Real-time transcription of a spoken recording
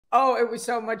Oh, it was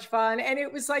so much fun. And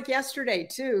it was like yesterday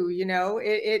too, you know,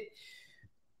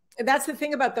 that's the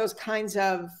thing about those kinds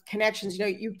of connections. You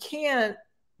know, you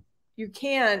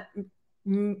can't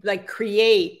like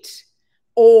create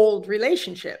old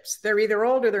relationships. They're either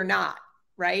old or they're not,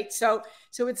 right? So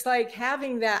it's like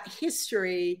having that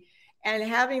history and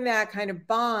having that kind of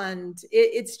bond.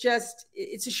 It's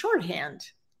a shorthand,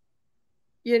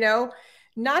 you know.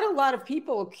 Not a lot of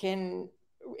people can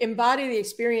embody the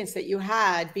experience that you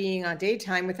had being on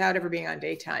daytime without ever being on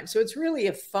daytime. So it's really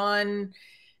a fun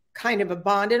kind of a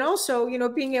bond. And also, you know,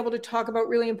 being able to talk about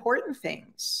really important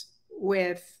things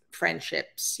with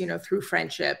friendships, you know, through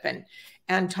friendship,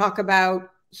 and talk about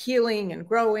healing and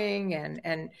growing,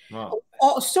 and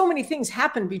Wow. so many things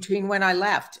happened between when I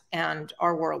left and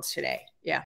our worlds today.